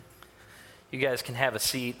You guys can have a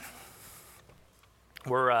seat.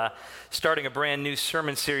 We're starting a brand new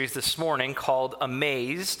sermon series this morning called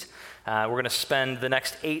Amazed. We're going to spend the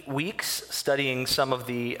next 8 weeks studying some of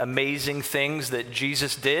the amazing things that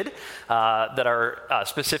Jesus did that are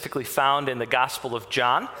specifically found in the Gospel of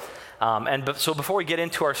John. So before we get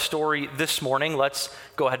into our story this morning, let's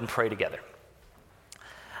go ahead and pray together.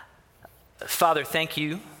 Father, thank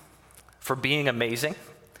you for being amazing.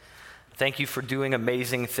 Thank you for doing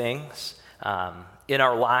amazing things in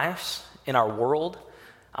our lives, in our world,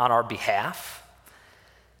 on our behalf.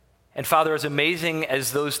 And Father, as amazing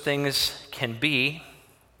as those things can be,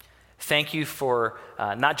 thank you for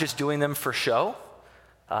not just doing them for show.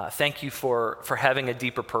 Thank you for having a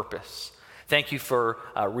deeper purpose. Thank you for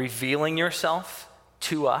revealing yourself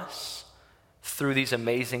to us through these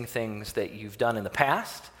amazing things that you've done in the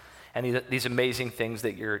past and these amazing things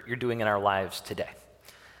that you're doing in our lives today.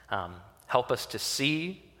 Help us to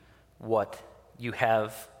see what you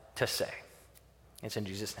have to say. It's in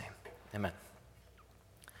Jesus' name. Amen.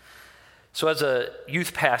 So as a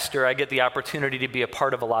youth pastor, I get the opportunity to be a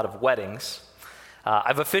part of a lot of weddings.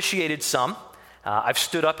 I've officiated some. I've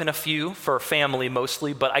stood up in a few for family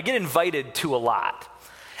mostly, but I get invited to a lot.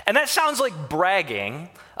 And that sounds like bragging,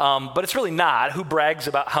 but it's really not. Who brags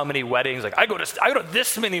about how many weddings? Like, I go to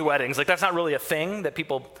this many weddings. Like, that's not really a thing that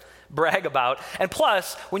people brag about. And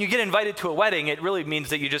plus, when you get invited to a wedding, it really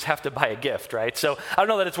means that you just have to buy a gift, right? So I don't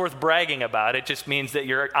know that it's worth bragging about. It just means that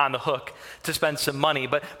you're on the hook to spend some money.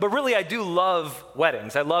 But really, I do love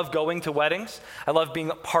weddings. I love going to weddings. I love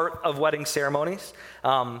being a part of wedding ceremonies.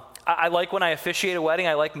 I like when I officiate a wedding,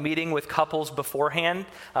 I like meeting with couples beforehand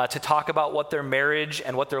to talk about what their marriage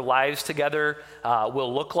and what their lives together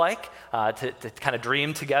will look like, to kind of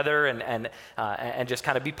dream together and just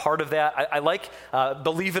kind of be part of that. I like,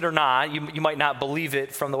 believe it or not, you might not believe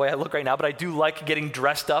it from the way I look right now, but I do like getting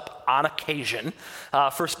dressed up on occasion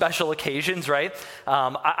for special occasions, right?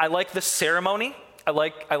 I like the ceremony. I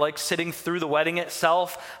like sitting through the wedding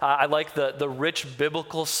itself. I like the rich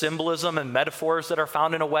biblical symbolism and metaphors that are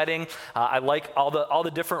found in a wedding. I like all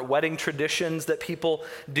the different wedding traditions that people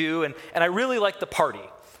do, and I really like the party.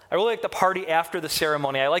 I really like the party after the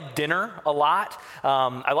ceremony. I like dinner a lot.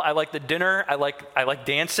 I like the dinner. I like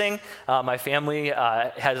dancing. My family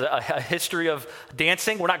has a history of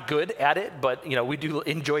dancing. We're not good at it, but we do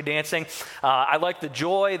enjoy dancing. I like the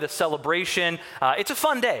joy, the celebration. It's a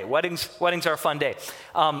fun day. Weddings are a fun day.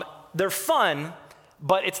 They're fun,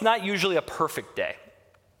 but it's not usually a perfect day.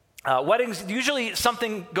 Weddings, usually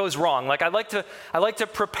something goes wrong. Like I like to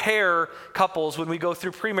prepare couples when we go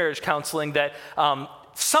through pre-marriage counseling that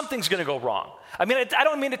something's going to go wrong. I mean, I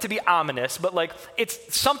don't mean it to be ominous, but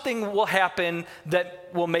something will happen that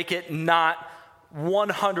will make it not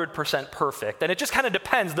 100% perfect. And it just kind of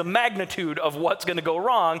depends. The magnitude of what's going to go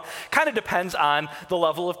wrong kind of depends on the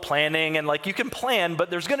level of planning. And you can plan, but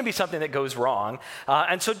there's going to be something that goes wrong.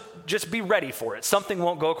 And so just be ready for it. Something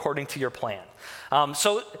won't go according to your plan.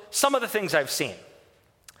 So some of the things I've seen.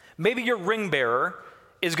 Maybe your ring bearer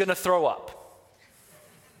is going to throw up.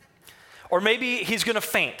 Or maybe he's going to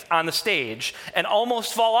faint on the stage and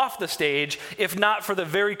almost fall off the stage, if not for the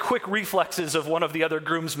very quick reflexes of one of the other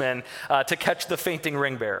groomsmen to catch the fainting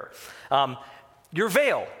ring bearer. Your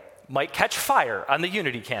veil might catch fire on the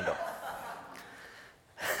unity candle.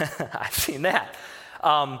 I've seen that.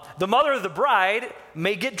 The mother of the bride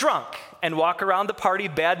may get drunk and walk around the party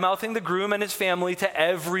bad-mouthing the groom and his family to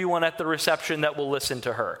everyone at the reception that will listen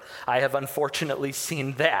to her. I have unfortunately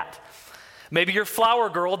seen that. Maybe your flower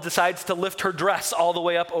girl decides to lift her dress all the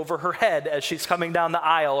way up over her head as she's coming down the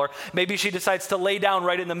aisle, or maybe she decides to lay down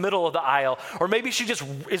right in the middle of the aisle, or maybe she just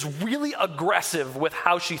is really aggressive with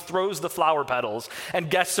how she throws the flower petals, and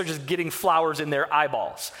guests are just getting flowers in their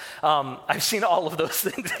eyeballs. I've seen all of those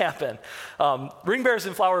things happen. Ring bearers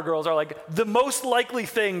and flower girls are the most likely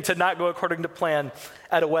thing to not go according to plan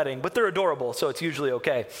at a wedding, but they're adorable, so it's usually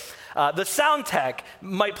okay. The sound tech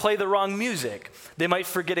might play the wrong music. They might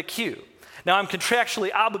forget a cue. Now, I'm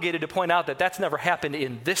contractually obligated to point out that that's never happened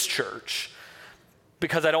in this church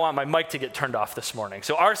because I don't want my mic to get turned off this morning.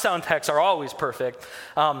 So our sound techs are always perfect.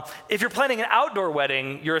 If you're planning an outdoor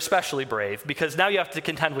wedding, you're especially brave because now you have to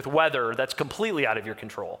contend with weather that's completely out of your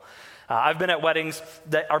control. I've been at weddings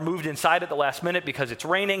that are moved inside at the last minute because it's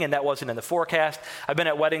raining and that wasn't in the forecast. I've been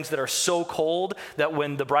at weddings that are so cold that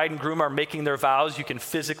when the bride and groom are making their vows, you can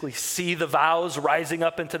physically see the vows rising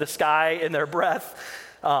up into the sky in their breath.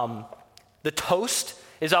 The toast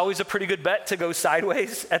is always a pretty good bet to go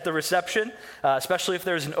sideways at the reception, especially if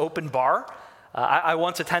there's an open bar. I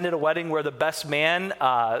once attended a wedding where the best man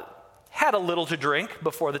had a little to drink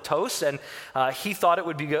before the toast, and he thought it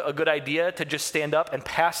would be a good idea to just stand up and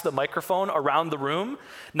pass the microphone around the room,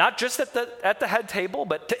 not just at the head table,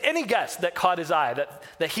 but to any guest that caught his eye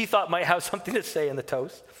that he thought might have something to say in the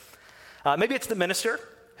toast. Maybe it's the minister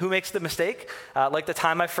who makes the mistake, like the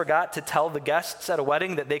time I forgot to tell the guests at a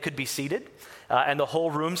wedding that they could be seated, and the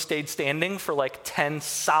whole room stayed standing for like 10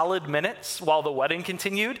 solid minutes while the wedding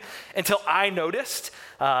continued until I noticed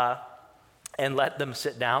and let them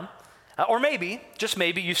sit down. Or maybe, just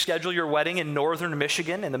maybe, you schedule your wedding in northern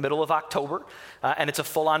Michigan in the middle of October, and it's a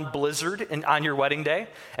full-on blizzard on your wedding day.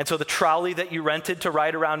 And so the trolley that you rented to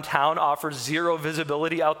ride around town offers zero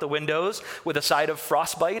visibility out the windows with a side of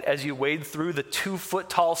frostbite as you wade through the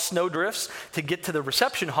 2-foot-tall snowdrifts to get to the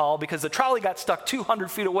reception hall because the trolley got stuck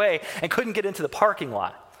 200 feet away and couldn't get into the parking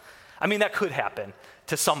lot. I mean, that could happen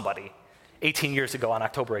to somebody 18 years ago on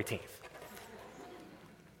October 18th.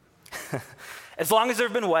 As long as there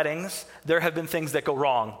have been weddings, there have been things that go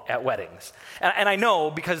wrong at weddings. And I know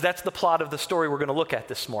because that's the plot of the story we're going to look at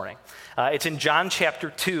this morning. It's in John chapter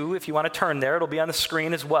 2, if you want to turn there. It'll be on the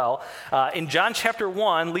screen as well. In John chapter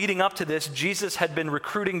 1, leading up to this, Jesus had been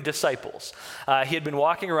recruiting disciples. He had been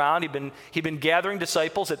walking around. He'd been gathering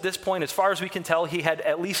disciples. At this point, as far as we can tell, he had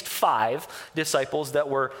at least 5 disciples that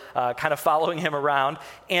were kind of following him around.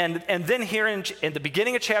 And then here in the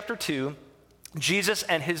beginning of chapter 2, Jesus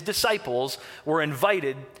and his disciples were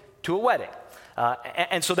invited to a wedding.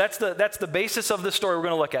 And so that's the basis of the story we're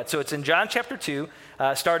going to look at. So it's in John chapter 2,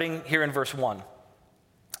 starting here in verse 1.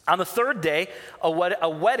 On the third day, a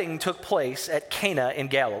wedding took place at Cana in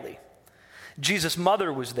Galilee. Jesus'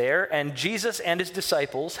 mother was there, and Jesus and his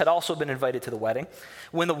disciples had also been invited to the wedding.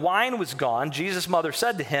 When the wine was gone, Jesus' mother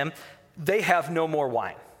said to him, "They have no more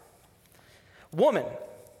wine." "Woman,"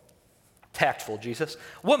 tactful, Jesus.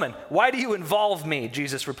 "Woman, why do you involve me?"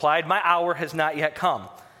 Jesus replied, "My hour has not yet come."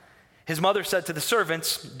 His mother said to the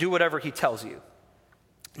servants, "Do whatever he tells you."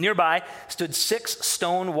 Nearby stood 6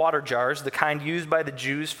 stone water jars, the kind used by the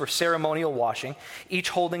Jews for ceremonial washing, each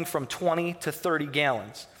holding from 20 to 30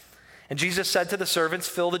 gallons. And Jesus said to the servants,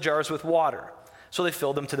 "Fill the jars with water." So they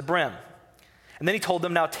filled them to the brim. And then he told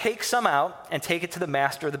them, "Now take some out and take it to the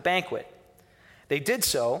master of the banquet." They did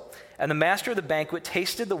so, and the master of the banquet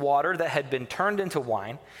tasted the water that had been turned into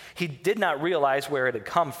wine. He did not realize where it had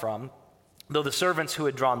come from, though the servants who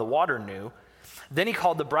had drawn the water knew. Then he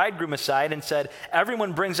called the bridegroom aside and said,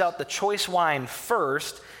 "Everyone brings out the choice wine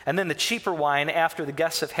first, and then the cheaper wine after the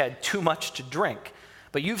guests have had too much to drink.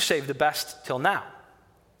 But you've saved the best till now."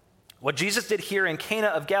 What Jesus did here in Cana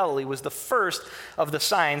of Galilee was the first of the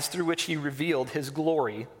signs through which he revealed his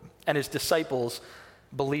glory, and his disciples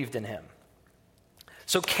believed in him.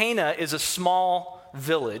 So Cana is a small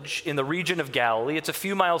village in the region of Galilee. It's a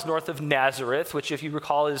few miles north of Nazareth, which, if you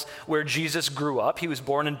recall, is where Jesus grew up. He was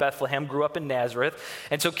born in Bethlehem, grew up in Nazareth.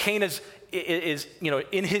 And so Cana is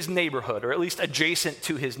in his neighborhood, or at least adjacent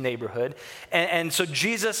to his neighborhood. And so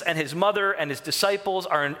Jesus and his mother and his disciples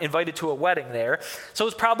are invited to a wedding there. So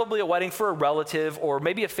it's probably a wedding for a relative or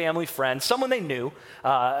maybe a family friend, someone they knew,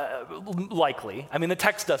 likely. I mean, the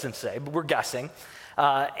text doesn't say, but we're guessing.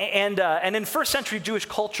 And in first century Jewish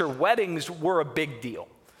culture, weddings were a big deal.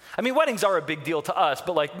 I mean, weddings are a big deal to us,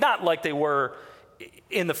 but not like they were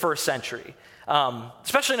in the first century.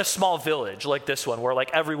 Especially in a small village like this one, where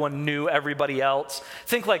everyone knew everybody else.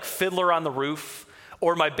 Think like Fiddler on the Roof,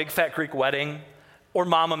 or My Big Fat Greek Wedding, or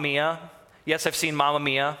Mamma Mia. Yes, I've seen Mamma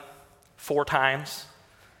Mia 4 times,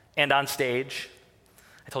 and on stage.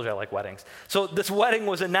 I told you I like weddings. So this wedding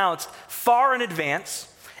was announced far in advance,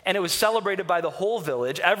 and it was celebrated by the whole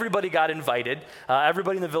village. Everybody got invited.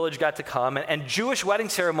 Everybody in the village got to come. And Jewish wedding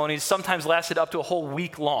ceremonies sometimes lasted up to a whole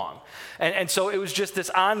week long. And so it was just this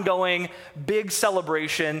ongoing big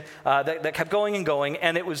celebration that kept going and going.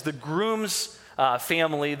 And it was the groom's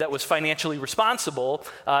family that was financially responsible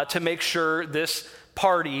to make sure this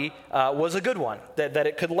party was a good one, that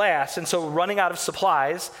it could last. And so running out of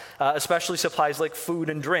supplies, especially supplies like food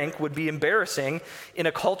and drink, would be embarrassing in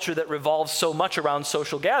a culture that revolves so much around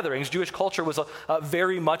social gatherings. Jewish culture was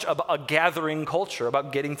very much a gathering culture,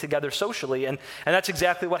 about getting together socially. And that's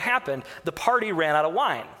exactly what happened. The party ran out of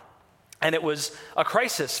wine. And it was a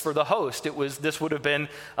crisis for the host. This would have been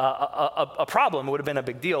a problem. It would have been a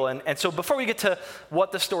big deal. And so before we get to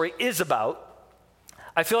what the story is about,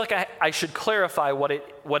 I feel like I should clarify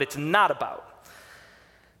what it's not about.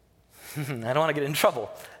 I don't want to get in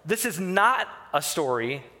trouble. This is not a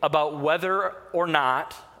story about whether or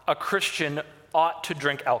not a Christian ought to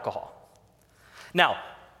drink alcohol. Now,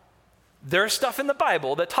 there's stuff in the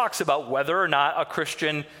Bible that talks about whether or not a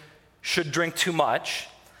Christian should drink too much,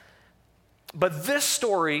 but this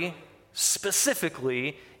story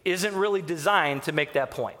specifically isn't really designed to make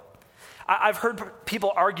that point. I've heard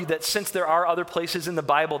people argue that since there are other places in the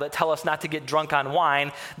Bible that tell us not to get drunk on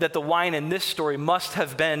wine, that the wine in this story must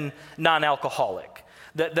have been non-alcoholic,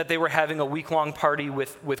 that they were having a week-long party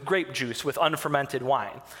with grape juice, with unfermented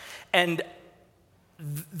wine. And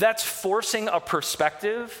that's forcing a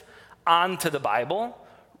perspective onto the Bible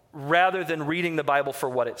rather than reading the Bible for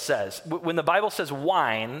what it says. When the Bible says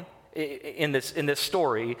wine in this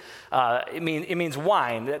story, it means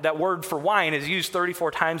wine. That word for wine is used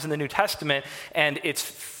 34 times in the New Testament, and it's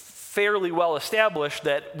fairly well established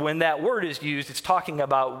that when that word is used, it's talking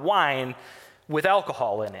about wine with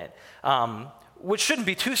alcohol in it, which shouldn't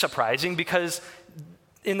be too surprising because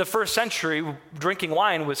in the first century, drinking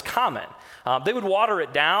wine was common. They would water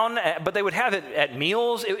it down, but they would have it at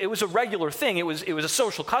meals. It was a regular thing. It was a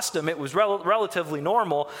social custom. It was relatively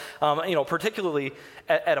normal, particularly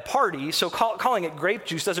at a party. So calling it grape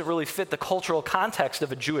juice doesn't really fit the cultural context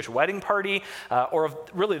of a Jewish wedding party or of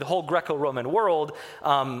really the whole Greco-Roman world,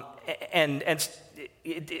 and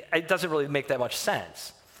it doesn't really make that much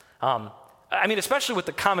sense. Especially with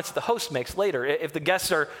the comments that the host makes later. If the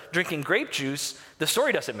guests are drinking grape juice, the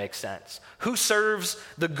story doesn't make sense. Who serves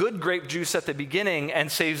the good grape juice at the beginning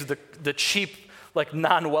and saves the cheap,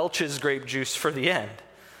 non-Welch's grape juice for the end?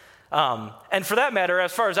 And for that matter,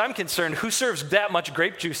 as far as I'm concerned, who serves that much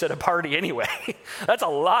grape juice at a party anyway? That's a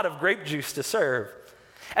lot of grape juice to serve.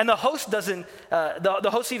 And the host doesn't, the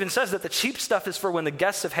host even says that the cheap stuff is for when the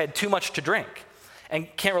guests have had too much to drink and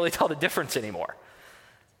can't really tell the difference anymore.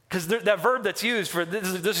 Because that verb that's used for,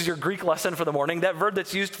 this is your Greek lesson for the morning, that verb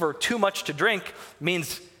that's used for too much to drink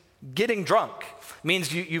means getting drunk,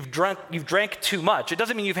 means you've drank too much. It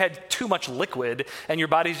doesn't mean you've had too much liquid and your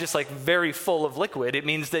body's just very full of liquid. It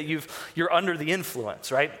means that you're under the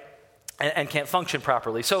influence, right? And can't function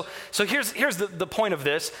properly. So here's the point of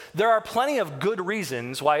this. There are plenty of good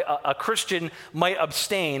reasons why a Christian might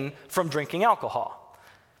abstain from drinking alcohol.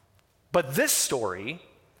 But this story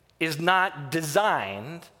is not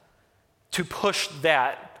designed to push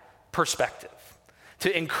that perspective,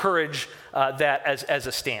 to encourage that as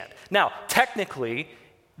a stand. Now, technically,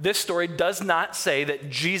 this story does not say that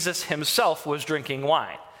Jesus himself was drinking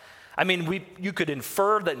wine. You could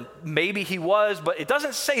infer that maybe he was, but it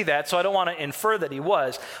doesn't say that, so I don't want to infer that he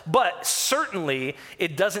was. But certainly,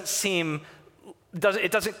 it doesn't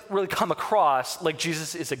really come across like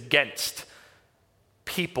Jesus is against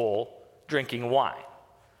people drinking wine.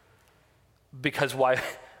 Because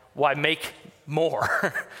why make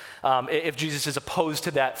more if Jesus is opposed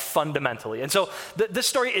to that fundamentally? And so this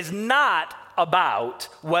story is not about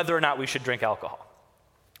whether or not we should drink alcohol.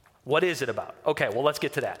 What is it about? Okay, well, let's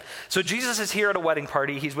get to that. So Jesus is here at a wedding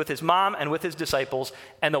party. He's with his mom and with his disciples,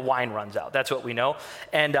 and the wine runs out. That's what we know.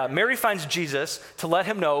 And Mary finds Jesus to let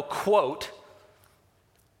him know, quote,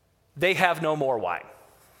 they have no more wine.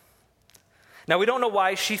 Now, we don't know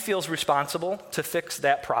why she feels responsible to fix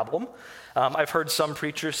that problem. I've heard some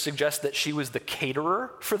preachers suggest that she was the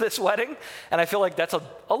caterer for this wedding, and I feel like that's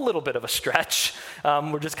a little bit of a stretch.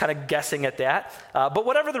 We're just kind of guessing at that. But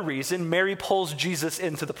whatever the reason, Mary pulls Jesus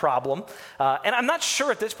into the problem, and I'm not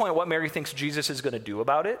sure at this point what Mary thinks Jesus is going to do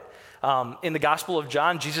about it. In the Gospel of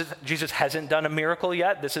John, Jesus hasn't done a miracle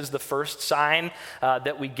yet. This is the first sign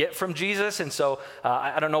that we get from Jesus, and so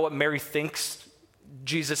I don't know what Mary thinks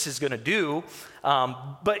Jesus is going to do,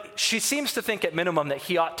 but she seems to think at minimum that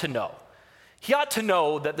he ought to know. He ought to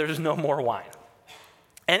know that there's no more wine.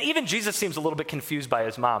 And even Jesus seems a little bit confused by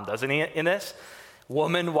his mom, doesn't he, in this?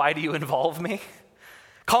 Woman, why do you involve me?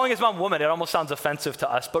 Calling his mom woman, it almost sounds offensive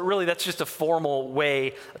to us, but really that's just a formal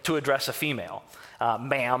way to address a female.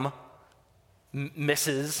 Ma'am,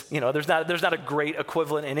 Mrs., there's not a great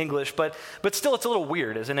equivalent in English, but still it's a little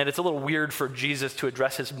weird, isn't it? It's a little weird for Jesus to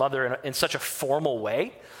address his mother in such a formal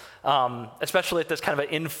way. Especially at this kind of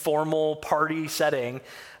an informal party setting.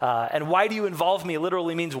 And why do you involve me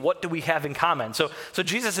literally means what do we have in common? So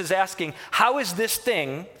Jesus is asking, how is this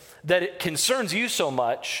thing that it concerns you so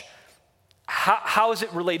much, how is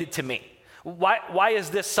it related to me? Why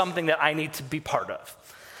is this something that I need to be part of?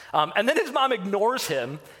 And then his mom ignores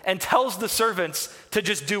him and tells the servants to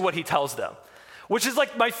just do what he tells them, which is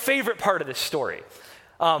my favorite part of this story.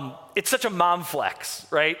 It's such a mom flex,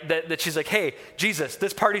 right? That she's like, hey, Jesus,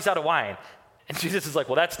 this party's out of wine. And Jesus is like,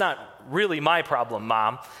 well, that's not really my problem,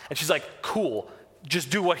 Mom. And she's like, cool,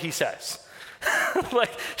 just do what he says.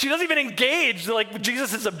 She doesn't even engage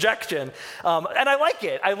Jesus' objection. And I like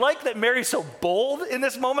it. I like that Mary's so bold in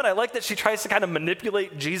this moment. I like that she tries to kind of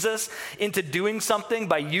manipulate Jesus into doing something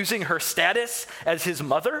by using her status as his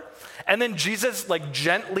mother. And then Jesus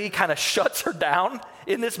gently kind of shuts her down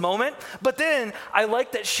in this moment. But then I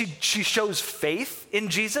like that she shows faith in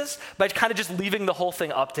Jesus by kind of just leaving the whole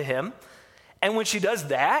thing up to him. And when she does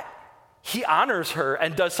that, he honors her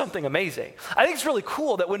and does something amazing. I think it's really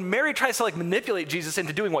cool that when Mary tries to manipulate Jesus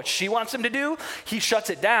into doing what she wants him to do, he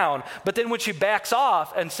shuts it down. But then when she backs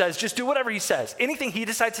off and says, just do whatever he says, anything he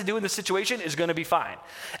decides to do in this situation is going to be fine.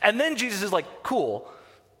 And then Jesus is like, cool,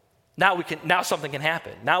 now something can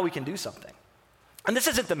happen. Now we can do something. And this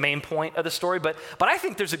isn't the main point of the story, but I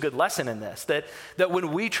think there's a good lesson in this, that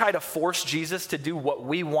when we try to force Jesus to do what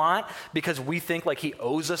we want because we think like he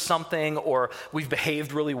owes us something, or we've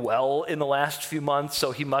behaved really well in the last few months,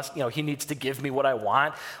 so he must, he needs to give me what I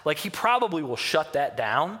want, like he probably will shut that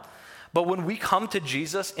down. But when we come to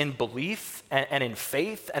Jesus in belief and in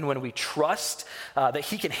faith, and when we trust that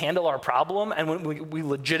he can handle our problem, and when we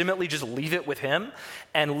legitimately just leave it with him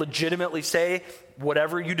and legitimately say,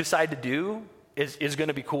 whatever you decide to do is going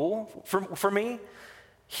to be cool for me,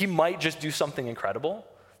 he might just do something incredible.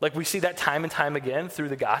 Like we see that time and time again through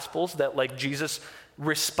the Gospels, that like Jesus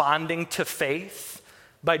responding to faith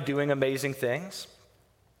by doing amazing things.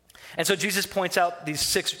 And so Jesus points out these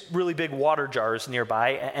 6 really big water jars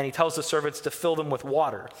nearby, and he tells the servants to fill them with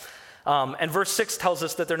water. And verse 6 tells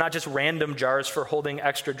us that they're not just random jars for holding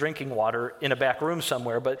extra drinking water in a back room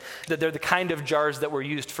somewhere, but that they're the kind of jars that were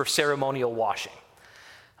used for ceremonial washing.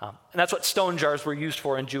 And that's what stone jars were used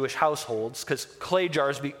for in Jewish households, because clay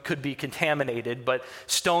jars could be contaminated, but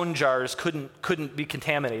stone jars couldn't be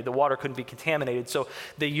contaminated. The water couldn't be contaminated, so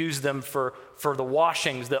they used them for the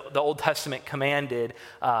washings that the Old Testament commanded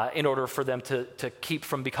in order for them to keep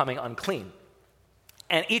from becoming unclean.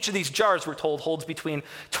 And each of these jars, we're told, holds between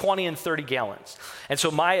 20 and 30 gallons. And so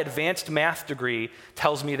my advanced math degree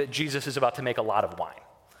tells me that Jesus is about to make a lot of wine.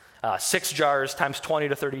 6 jars times 20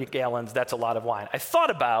 to 30 gallons, that's a lot of wine. I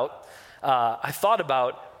thought about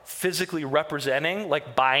physically representing,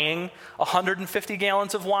 like buying 150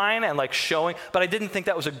 gallons of wine and like showing, but I didn't think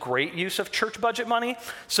that was a great use of church budget money,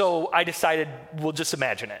 so I decided we'll just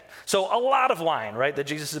imagine it. So a lot of wine, right, that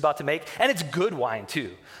Jesus is about to make, and it's good wine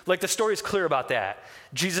too. Like the story is clear about that.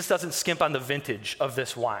 Jesus doesn't skimp on the vintage of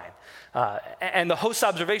this wine. And the host's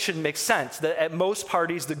observation makes sense, that at most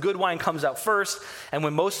parties, the good wine comes out first, and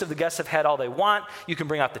when most of the guests have had all they want, you can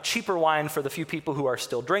bring out the cheaper wine for the few people who are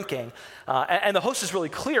still drinking. And the host is really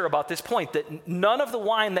clear about this point, that none of the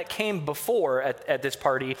wine that came before at this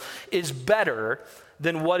party is better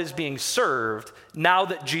than what is being served now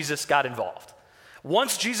that Jesus got involved.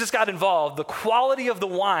 Once Jesus got involved, the quality of the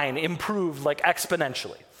wine improved like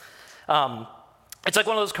exponentially. It's like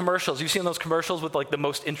one of those commercials. You've seen those commercials with like the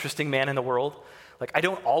most interesting man in the world? Like, I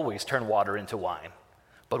don't always turn water into wine,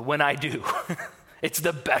 but when I do, it's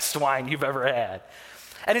the best wine you've ever had.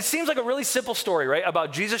 And it seems like a really simple story, right?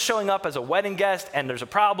 About Jesus showing up as a wedding guest, and there's a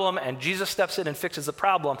problem, and Jesus steps in and fixes the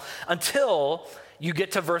problem, until you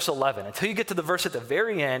get to verse 11. Until you get to the verse at the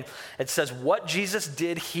very end, it says, what Jesus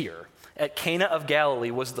did here at Cana of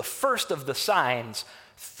Galilee was the first of the signs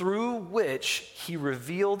through which he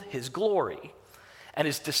revealed his glory, and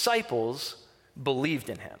his disciples believed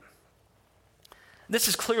in him. This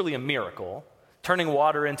is clearly a miracle. Turning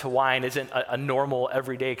water into wine isn't a normal,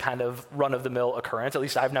 everyday kind of run-of-the-mill occurrence. At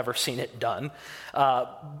least I've never seen it done.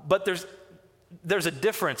 But there's a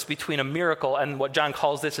difference between a miracle and what John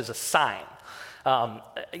calls this as a sign.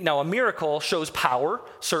 Now, a miracle shows power,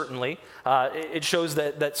 certainly. It shows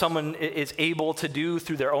that someone is able to do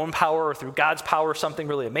through their own power or through God's power something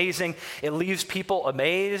really amazing. It leaves people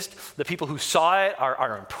amazed. The people who saw it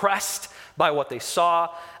are impressed by what they saw.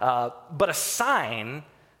 But a sign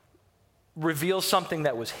reveals something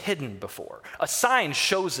that was hidden before. A sign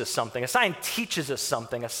shows us something. A sign teaches us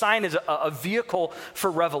something. A sign is a vehicle for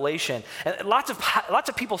revelation. And lots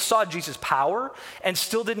of people saw Jesus' power and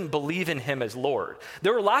still didn't believe in him as Lord.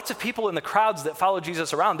 There were lots of people in the crowds that followed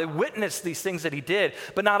Jesus around. They witnessed these things that he did,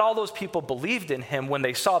 but not all those people believed in him when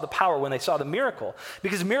they saw the power, when they saw the miracle,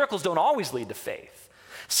 because miracles don't always lead to faith.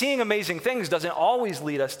 Seeing amazing things doesn't always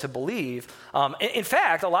lead us to believe. In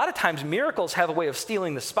fact, a lot of times miracles have a way of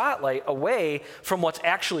stealing the spotlight away from what's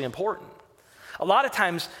actually important. A lot of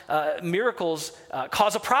times miracles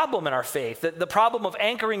cause a problem in our faith. The problem of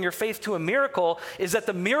anchoring your faith to a miracle is that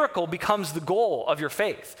the miracle becomes the goal of your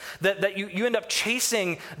faith. That you end up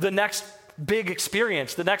chasing the next big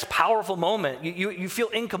experience, the next powerful moment. You feel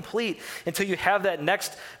incomplete until you have that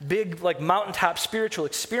next big like mountaintop spiritual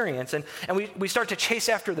experience. And we start to chase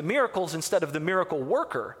after the miracles instead of the miracle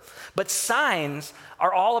worker. But signs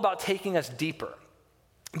are all about taking us deeper.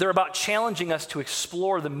 They're about challenging us to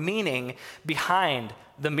explore the meaning behind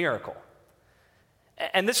the miracle.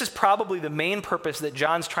 And this is probably the main purpose that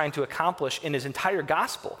John's trying to accomplish in his entire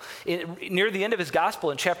gospel. Near the end of his gospel,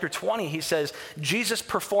 in chapter 20, he says, Jesus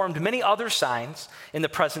performed many other signs in the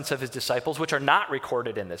presence of his disciples, which are not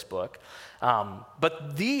recorded in this book.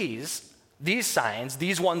 But these signs,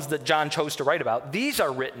 these ones that John chose to write about, these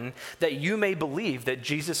are written that you may believe that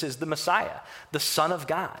Jesus is the Messiah, the Son of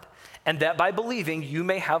God, and that by believing you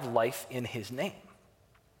may have life in his name.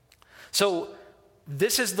 So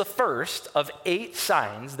this is the first of 8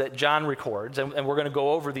 signs that John records, and we're going to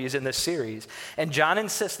go over these in this series. And John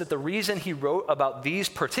insists that the reason he wrote about these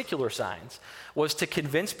particular signs was to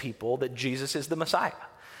convince people that Jesus is the Messiah,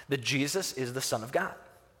 that Jesus is the Son of God.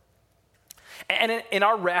 And in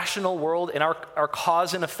our rational world, in our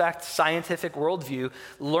cause and effect scientific worldview,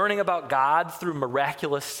 learning about God through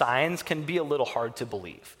miraculous signs can be a little hard to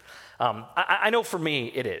believe. I know for me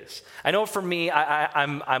it is. I know for me,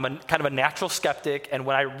 I'm a kind of a natural skeptic, and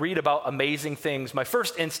when I read about amazing things, my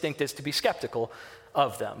first instinct is to be skeptical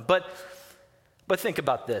of them. But think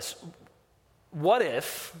about this. What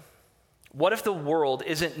if the world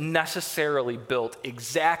isn't necessarily built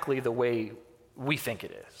exactly the way we think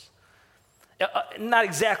it is? Not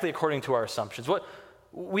exactly according to our assumptions.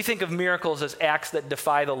 We think of miracles as acts that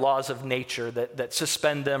defy the laws of nature, that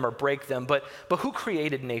suspend them or break them, but who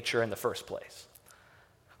created nature in the first place?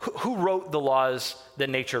 Who wrote the laws that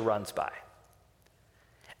nature runs by?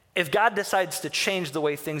 If God decides to change the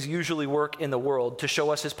way things usually work in the world to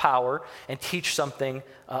show us his power and teach something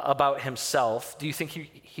about himself, do you think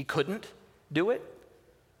he couldn't do it?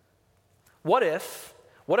 What if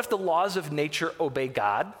the laws of nature obey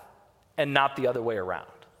God and not the other way around?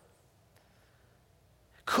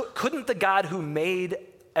 Couldn't the God who made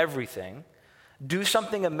everything do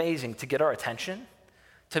something amazing to get our attention,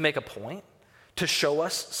 to make a point, to show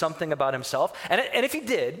us something about himself? And if he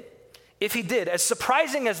did, as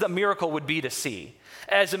surprising as the miracle would be to see,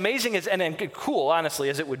 as amazing as and cool, honestly,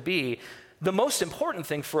 as it would be, the most important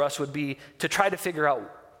thing for us would be to try to figure out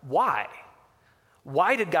why.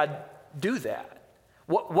 Why did God do that?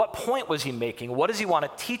 What point was he making? What does he want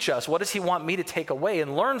to teach us? What does he want me to take away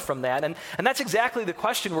and learn from that? And that's exactly the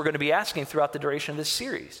question we're going to be asking throughout the duration of this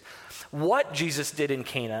series. What Jesus did in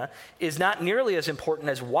Cana is not nearly as important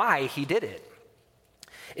as why he did it.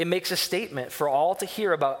 It makes a statement for all to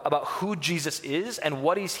hear about who Jesus is and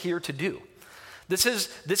what he's here to do. This is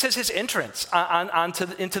his entrance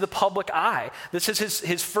into the public eye. This is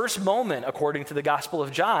his first moment, according to the Gospel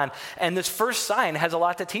of John. And this first sign has a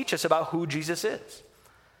lot to teach us about who Jesus is.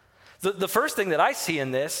 The first thing that I see in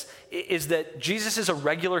this is that Jesus is a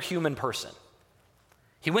regular human person.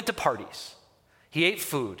 He went to parties. He ate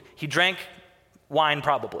food. He drank wine,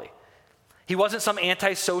 probably. He wasn't some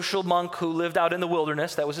antisocial monk who lived out in the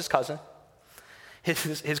wilderness. That was his cousin.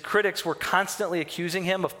 His critics were constantly accusing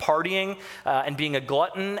him of partying and being a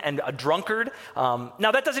glutton and a drunkard.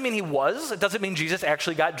 Now, that doesn't mean he was. It doesn't mean Jesus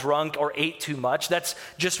actually got drunk or ate too much. That's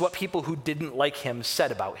just what people who didn't like him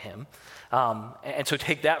said about him. And so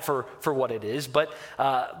take that for what it is. But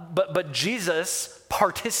Jesus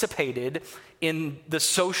participated in the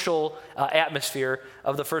social atmosphere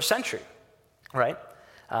of the first century, right?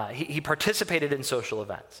 He participated in social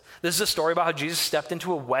events. This is a story about how Jesus stepped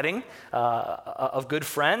into a wedding of good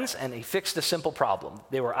friends, and he fixed a simple problem.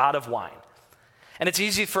 They were out of wine. And it's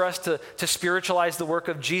easy for us to spiritualize the work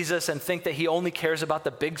of Jesus and think that he only cares about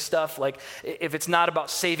the big stuff. Like if it's not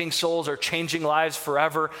about saving souls or changing lives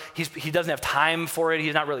forever, he doesn't have time for it.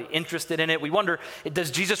 He's not really interested in it. We wonder,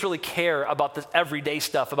 does Jesus really care about the everyday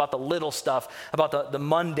stuff, about the little stuff, about the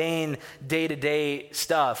mundane day-to-day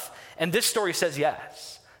stuff? And this story says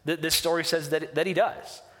yes. This story says that he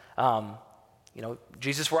does.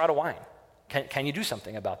 Jesus, we're out of wine. Can you do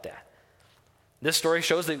something about that? This story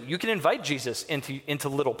shows that you can invite Jesus into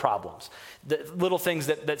little problems, the little things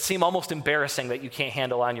that seem almost embarrassing that you can't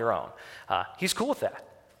handle on your own. He's cool with that.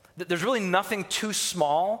 There's really nothing too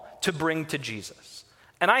small to bring to Jesus.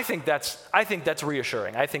 And I think that's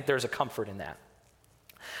reassuring. I think there's a comfort in that.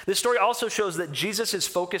 This story also shows that Jesus is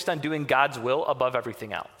focused on doing God's will above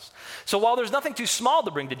everything else. So while there's nothing too small to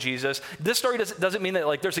bring to Jesus, this story doesn't mean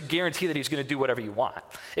that there's a guarantee that he's going to do whatever you want.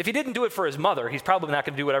 If he didn't do it for his mother, he's probably not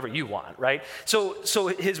going to do whatever you want, right? So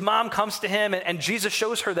his mom comes to him, and Jesus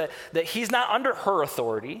shows her that he's not under her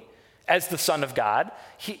authority as the Son of God.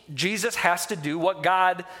 Jesus has to do what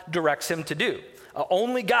God directs him to do.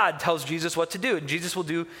 Only God tells Jesus what to do, and Jesus will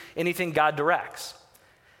do anything God directs.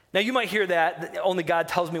 Now, you might hear that only God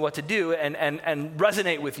tells me what to do and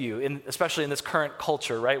resonate with you, especially in this current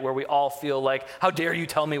culture, right, where we all feel like, how dare you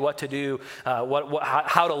tell me what to do,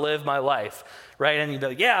 how to live my life, right? And you'd be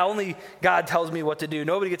like, yeah, only God tells me what to do.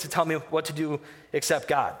 Nobody gets to tell me what to do except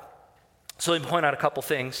God. So let me point out a couple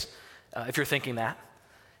things if you're thinking that,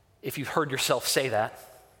 if you've heard yourself say that.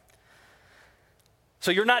 So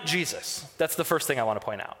you're not Jesus. That's the first thing I want to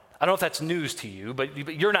point out. I don't know if that's news to you, but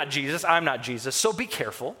you're not Jesus. I'm not Jesus. So be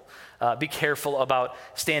careful. Be careful about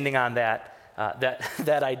standing on that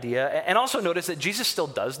idea. And also notice that Jesus still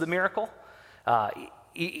does the miracle.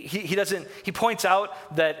 He points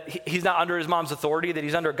out that he's not under his mom's authority, that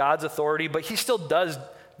he's under God's authority, but he still does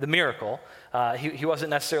the miracle. He wasn't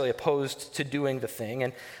necessarily opposed to doing the thing.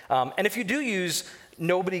 And if you do use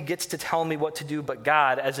nobody gets to tell me what to do but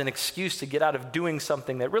God as an excuse to get out of doing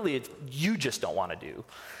something that really you just don't want to do,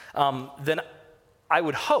 then I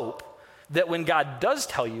would hope that when God does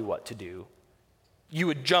tell you what to do, you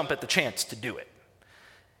would jump at the chance to do it.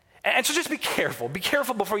 And so just be careful. Be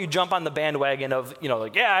careful before you jump on the bandwagon of,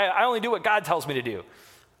 I only do what God tells me to do.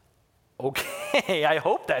 Okay, I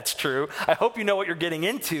hope that's true. I hope you know what you're getting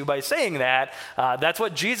into by saying that. That's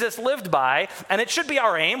what Jesus lived by, and it should be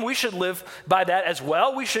our aim. We should live by that as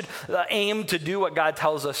well. We should aim to do what God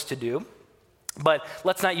tells us to do. But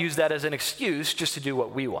let's not use that as an excuse just to do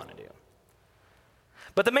what we want to do.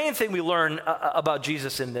 But the main thing we learn about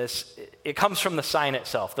Jesus in this, it comes from the sign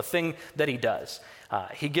itself, the thing that he does.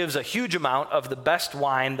 He gives a huge amount of the best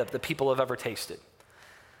wine that the people have ever tasted.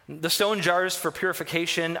 The stone jars for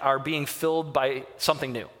purification are being filled by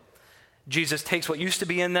something new. Jesus takes what used to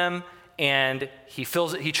be in them and he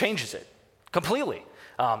fills it, he changes it completely.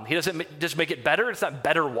 He doesn't just make it better. It's not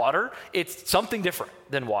better water. It's something different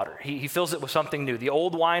than water. He fills it with something new. The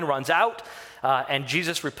old wine runs out, and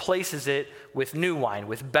Jesus replaces it with new wine,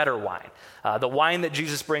 with better wine. The wine that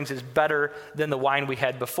Jesus brings is better than the wine we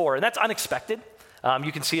had before, and that's unexpected.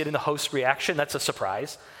 You can see it in the host's reaction. That's a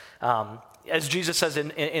surprise. As Jesus says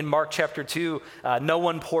in Mark chapter 2, no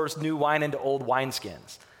one pours new wine into old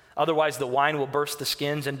wineskins. Otherwise, the wine will burst the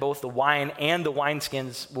skins, and both the wine and the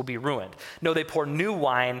wineskins will be ruined. No, they pour new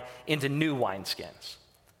wine into new wineskins.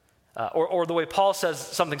 Or the way Paul says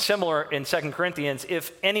something similar in 2 Corinthians,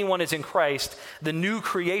 if anyone is in Christ, the new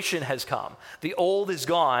creation has come. The old is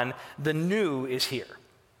gone, the new is here.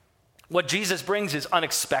 What Jesus brings is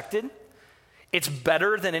unexpected. It's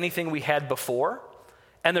better than anything we had before,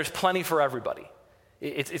 and there's plenty for everybody.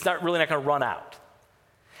 It's not going to run out.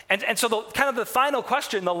 And so the final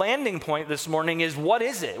question, the landing point this morning is, what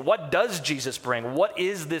is it? What does Jesus bring? What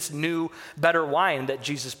is this new, better wine that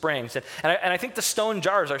Jesus brings? And I think the stone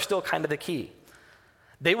jars are still kind of the key.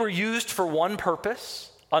 They were used for one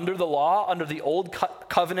purpose under the law, under the old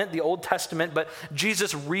covenant, the Old Testament, but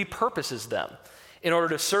Jesus repurposes them in order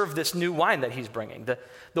to serve this new wine that he's bringing.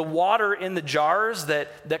 The water in the jars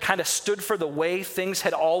that kind of stood for the way things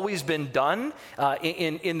had always been done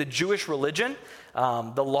in the Jewish religion,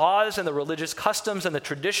 the laws and the religious customs and the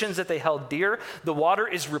traditions that they held dear, the water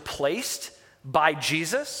is replaced by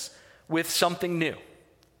Jesus with something new,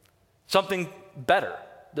 something better,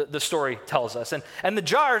 the story tells us. And the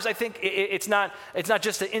jars, I think it's not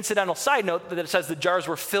just an incidental side note that it says the jars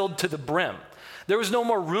were filled to the brim. There was no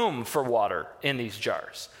more room for water in these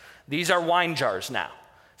jars. These are wine jars now,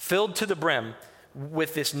 filled to the brim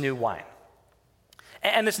with this new wine.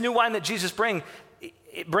 And this new wine that Jesus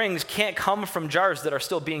brings can't come from jars that are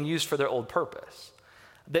still being used for their old purpose.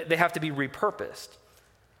 They have to be repurposed.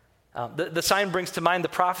 The sign brings to mind the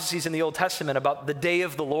prophecies in the Old Testament about the day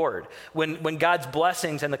of the Lord, when God's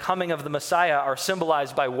blessings and the coming of the Messiah are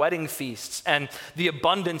symbolized by wedding feasts and the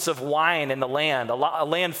abundance of wine in the land, a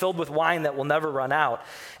land filled with wine that will never run out.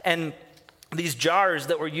 And these jars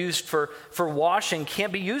that were used for washing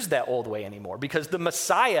can't be used that old way anymore because the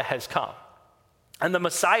Messiah has come. And the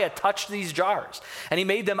Messiah touched these jars, and he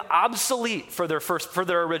made them obsolete for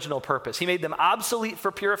their original purpose. He made them obsolete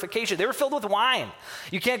for purification. They were filled with wine.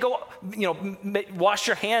 You can't go, wash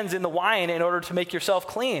your hands in the wine in order to make yourself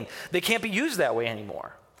clean. They can't be used that way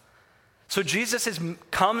anymore. So Jesus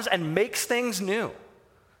comes and makes things new,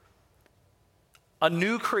 a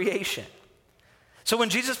new creation. So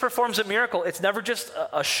when Jesus performs a miracle, it's never just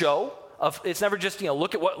a show. It's never just,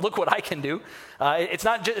 look what I can do. It's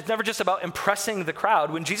never just about impressing the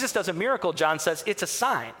crowd. When Jesus does a miracle, John says, it's a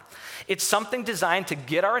sign. It's something designed to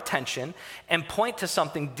get our attention and point to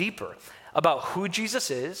something deeper about who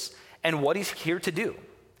Jesus is and what he's here to do.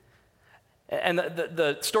 And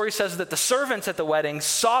the story says that the servants at the wedding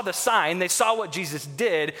saw the sign, they saw what Jesus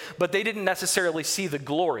did, but they didn't necessarily see the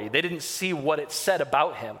glory. They didn't see what it said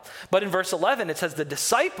about him. But in verse 11, it says the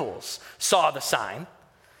disciples saw the sign,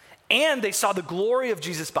 and they saw the glory of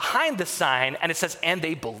Jesus behind the sign, and it says, and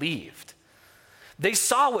they believed. They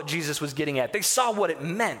saw what Jesus was getting at. They saw what it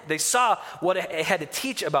meant. They saw what it had to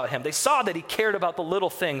teach about him. They saw that he cared about the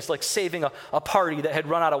little things like saving a party that had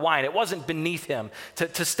run out of wine. It wasn't beneath him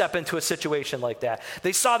to step into a situation like that.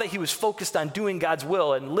 They saw that he was focused on doing God's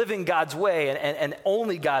will and living God's way and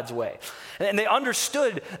only God's way. And they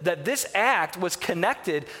understood that this act was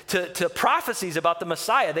connected to prophecies about the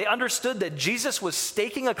Messiah. They understood that Jesus was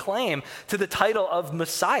staking a claim to the title of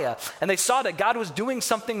Messiah. And they saw that God was doing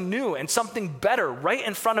something new and something better right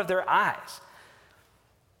in front of their eyes.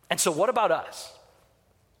 And so what about us?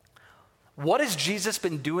 What has Jesus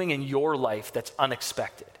been doing in your life that's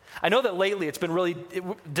unexpected? I know that lately it's been really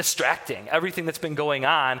distracting, everything that's been going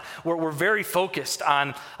on. We're very focused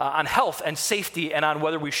on health and safety and on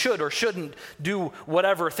whether we should or shouldn't do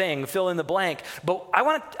whatever thing, fill in the blank. But I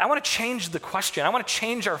want to change the question. I want to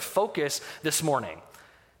change our focus this morning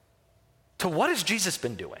to what has Jesus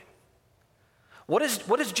been doing? What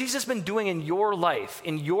has Jesus been doing in your life,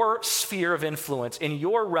 in your sphere of influence, in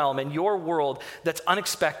your realm, in your world that's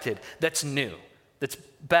unexpected, that's new, that's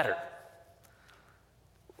better?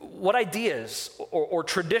 What ideas or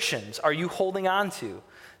traditions are you holding on to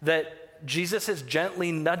that Jesus is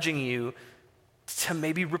gently nudging you to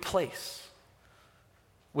maybe replace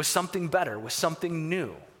with something better, with something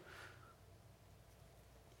new?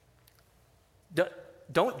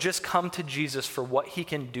 Don't just come to Jesus for what he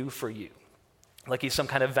can do for you, like he's some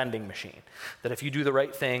kind of vending machine, that if you do the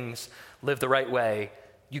right things, live the right way,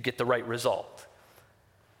 you get the right result.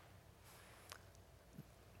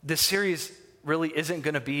 This series really isn't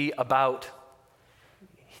going to be about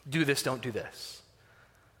do this, don't do this.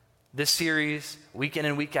 This series, week in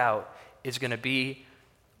and week out, is going to be,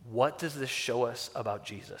 what does this show us about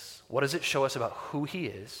Jesus? What does it show us about who he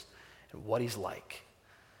is and what he's like?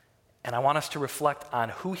 And I want us to reflect on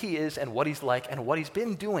who he is and what he's like and what he's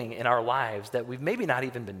been doing in our lives that we've maybe not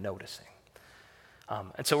even been noticing.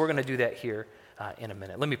 And so we're going to do that here in a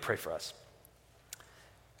minute. Let me pray for us.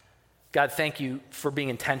 God, thank you for being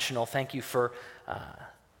intentional. Thank you for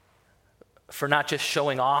not just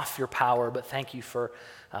showing off your power, but thank you for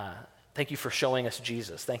showing us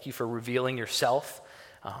Jesus. Thank you for revealing yourself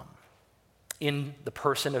in the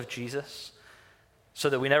person of Jesus so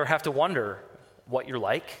that we never have to wonder what you're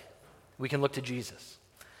like. We can look to Jesus.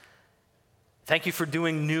 Thank you for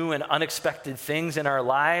doing new and unexpected things in our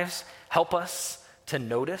lives. Help us to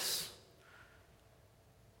notice.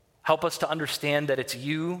 Help us to understand that it's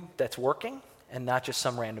you that's working and not just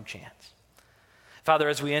some random chance. Father,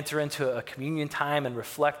 as we enter into a communion time and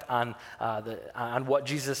reflect on what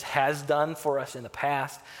Jesus has done for us in the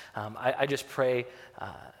past, I just pray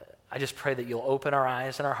that you'll open our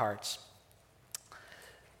eyes and our hearts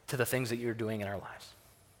to the things that you're doing in our lives.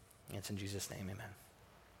 It's in Jesus' name, amen.